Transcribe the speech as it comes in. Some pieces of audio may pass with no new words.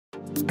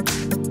Welcome.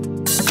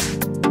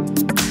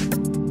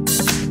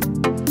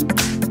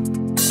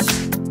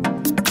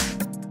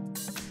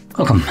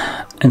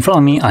 In front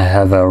of me I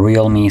have a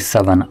Realme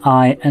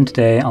 7i, and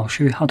today I'll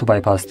show you how to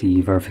bypass the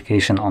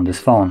verification on this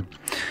phone.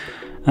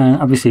 And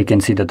obviously you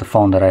can see that the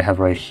phone that I have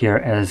right here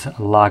is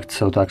locked,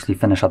 so to actually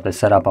finish up the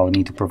setup I would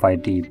need to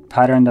provide the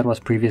pattern that was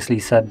previously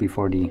set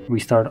before the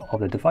restart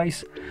of the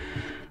device.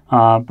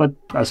 But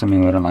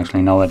assuming we don't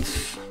actually know it,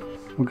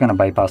 we're gonna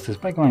bypass this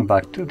by going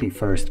back to the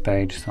first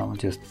page. So I'll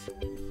just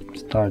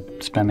start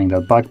spamming the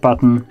back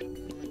button,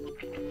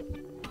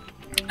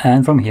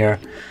 and from here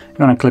you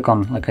want to click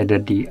on, like I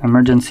did, the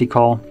emergency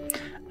call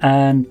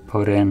and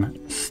put in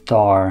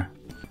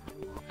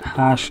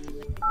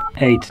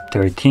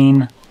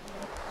 *813,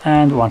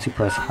 and once you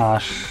press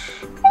hash,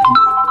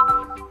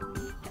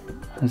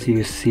 as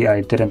you see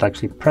I didn't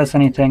actually press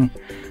anything,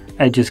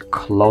 it just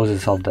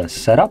closes off the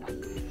setup.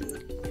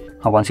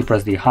 Once you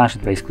press the hash,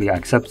 it basically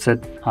accepts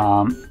it.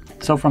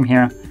 So from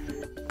here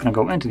I'm gonna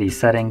go into the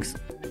settings,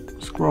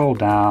 scroll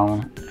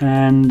down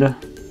and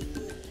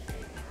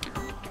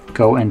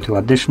go into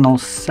additional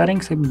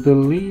settings, I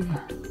believe,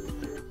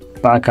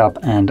 backup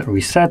and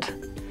reset,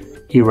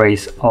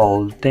 erase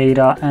all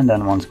data, and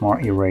then once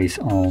more erase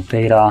all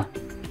data,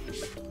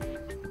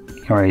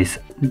 erase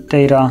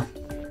data,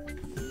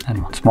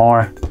 and once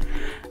more,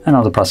 and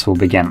now the process will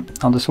begin.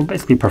 Now this will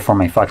basically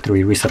perform a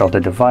factory reset of the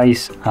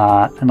device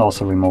and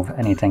also remove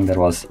anything that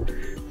was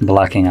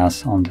blocking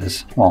us on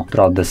this, well,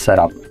 throughout this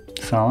setup.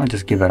 So I'll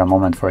just give it a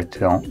moment for it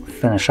to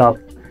finish up.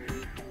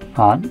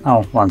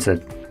 Now once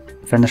it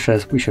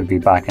finishes, we should be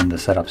back in the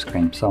setup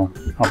screen. So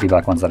I'll be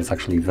back once that is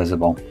actually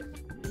visible.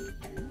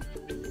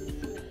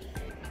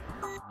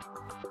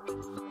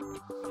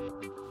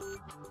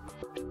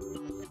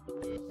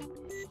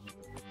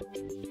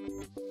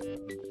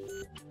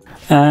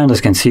 And as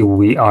you can see,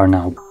 we are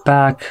now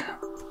back.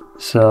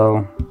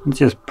 So let's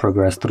just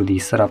progress through the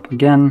setup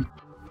again.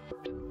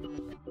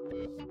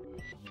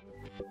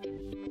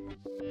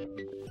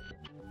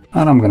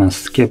 And I'm gonna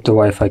skip the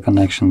Wi-Fi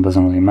connection,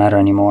 doesn't really matter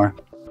anymore.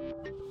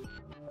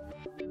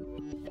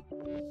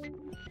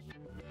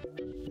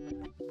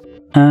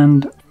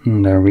 And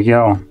there we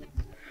go.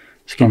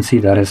 As you can see,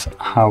 that is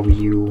how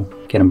you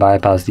can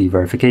bypass the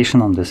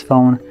verification on this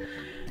phone.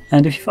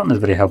 And if you found this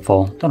video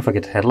helpful, don't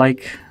forget to hit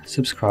like,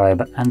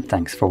 subscribe, and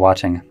thanks for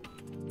watching.